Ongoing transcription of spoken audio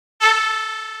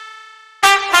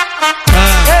So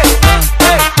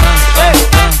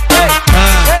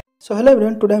hello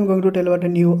everyone, today I'm going to tell about a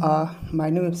new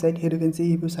mining website. Here you can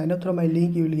see if you sign up through my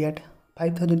link, you will get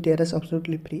 5000 TRS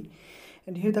absolutely free.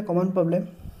 And here the common problem,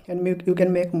 and you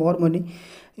can make more money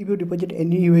if you deposit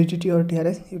any USDT or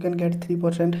TRS. You can get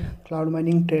 3% cloud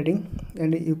mining trading,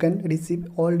 and you can receive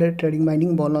all the trading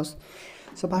mining bonus.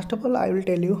 So first of all, I will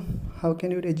tell you how can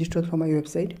you register from my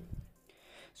website.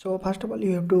 So first of all,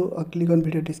 you have to click on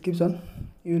video description.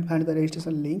 You will find the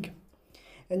registration link,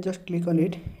 and just click on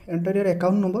it. Enter your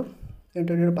account number,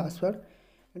 enter your password,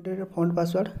 enter your font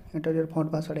password, enter your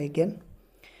font password again,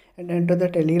 and enter the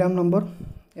telegram number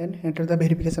and enter the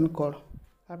verification code.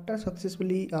 After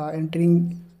successfully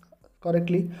entering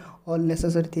correctly all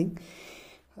necessary thing,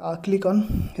 click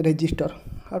on register.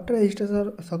 After registration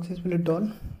are successfully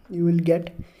done, you will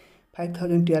get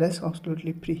 5000 TRS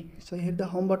absolutely free. So here the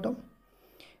home button,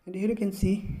 and here you can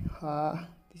see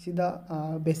this is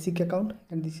the basic account,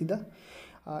 and this is the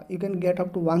you can get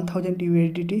up to 1000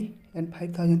 USDT and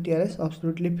 5000 TRS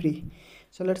absolutely free.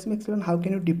 So let's make sure how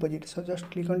can you deposit. So just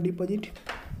click on deposit,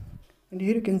 and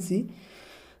here you can see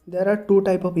there are two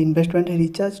type of investment: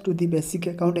 recharge to the basic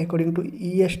account according to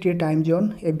EST time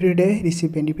zone, every day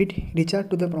receive benefit. Recharge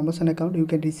to the promotion account, you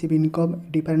can receive income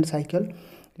different cycle,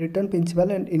 return principal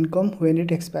and income when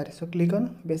it expires. So click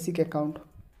on basic account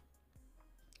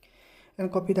and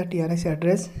copy the TRX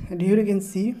address, and here you can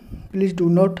see please do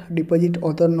not deposit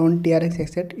other non-TRX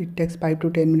asset. It takes 5 to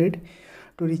 10 minutes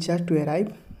to recharge to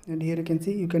arrive. And here you can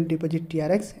see you can deposit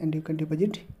TRX and you can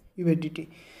deposit USDT.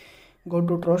 Go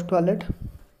to Trust Wallet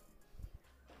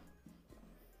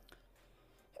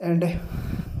and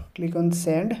click on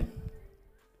send,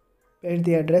 paste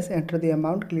the address, enter the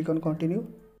amount, click on continue,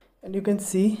 and you can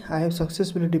see I have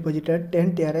successfully deposited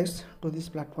 10 TRX to this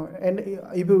platform. And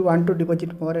if you want to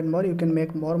deposit more and more, you can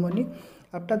make more money.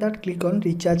 After that, click on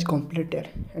recharge completed,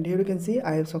 and here you can see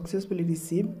I have successfully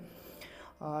received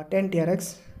 10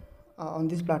 TRX on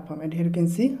this platform, and here you can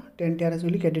see 10 TRX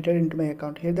will be credited into my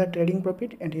account. Here the trading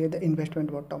profit, and here the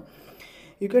investment bottom.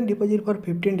 You can deposit for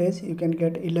 15 days, you can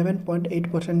get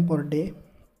 11.8% per day.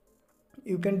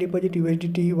 You can deposit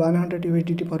USDT 100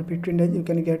 USDT for 15 days, you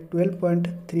can get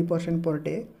 12.3% per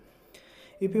day.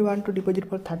 If you want to deposit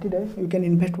for 30 days, you can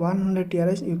invest 100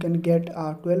 TRS, you can get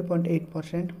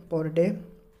 12.8% per day.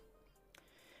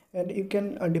 And you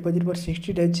can deposit for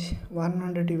 60 days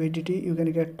 100 USDT, you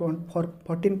can get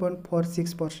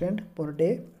 14.46% per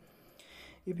day.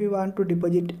 If you want to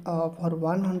deposit for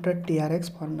 100 TRX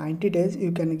for 90 days,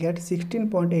 you can get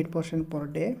 16.8% per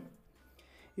day.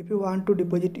 If you want to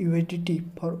deposit USDT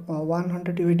for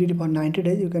 100 USDT for 90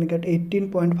 days, you can get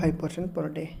 18.5% per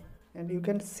day. And you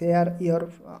can share your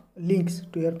links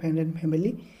to your friend and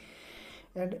family,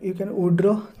 and you can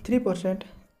withdraw 3%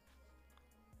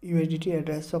 USDT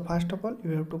address. So first of all,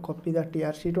 you have to copy the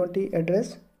TRC20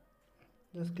 address.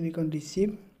 Just click on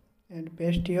receive and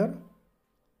paste here,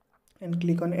 and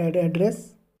click on add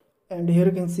address, and here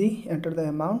you can see enter the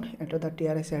amount, enter the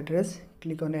TRX address,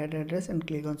 click on add address and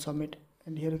click on submit.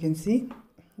 And here you can see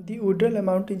the withdrawal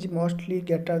amount is mostly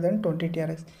greater than 20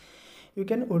 TRX. You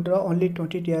can withdraw only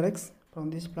 20 TRX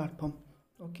from this platform.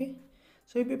 Okay,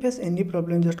 so if you face any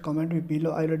problem, just comment me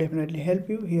below, I will definitely help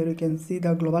you. Here you can see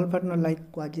the global partner like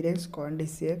𝐾𝐢𝐤,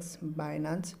 CoinDCX,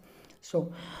 Binance.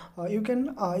 So you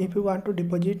can if you want to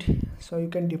deposit, so you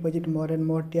can deposit more and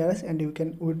more TRS, and you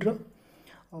can withdraw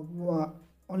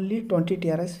only 20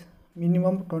 TRS,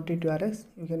 minimum 20 TRS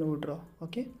you can withdraw.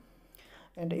 Okay,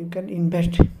 and you can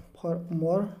invest for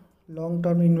more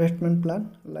long-term investment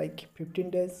plan like 15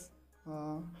 days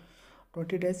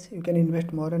 20 days, you can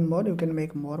invest more and more, you can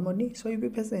make more money. So if you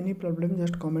face any problem,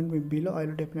 just comment me below, I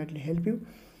will definitely help you.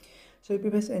 So if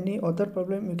you face any other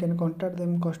problem, you can contact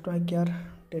them customer care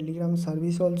telegram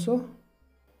service also.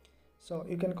 So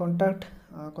you can contact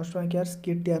customer care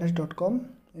skittrs.com,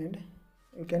 and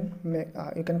you can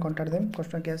contact them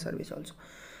customer care service also.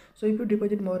 So if you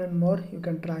deposit more and more, you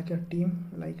can track your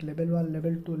team like level 1,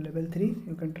 level 2, level 3,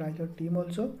 you can track your team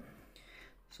also.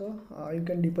 So you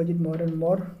can deposit more and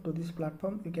more to this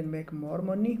platform, you can make more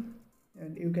money,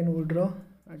 and you can withdraw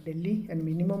daily, and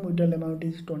minimum withdrawal amount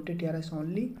is 20 TRS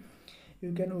only.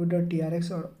 You can withdraw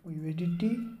TRX or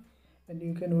USDT, and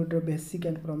you can withdraw basic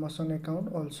and promotion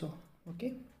account also.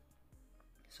 Okay,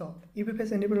 so if you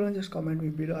face any problem, just comment me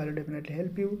below, I will definitely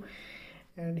help you.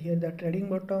 And here the trading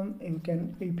bottom, you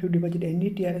can, if you deposit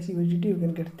any TRX USDT, you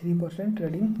can get 3%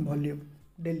 trading volume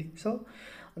daily. So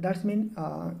that's mean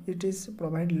it is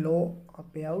provide low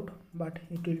payout, but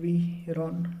it will be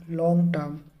run long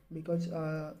term, because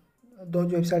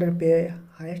those websites pay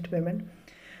highest payment,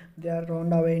 they are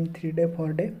run away in 3 day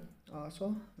 4 day.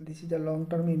 So this is a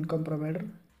long-term income provider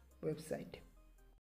website.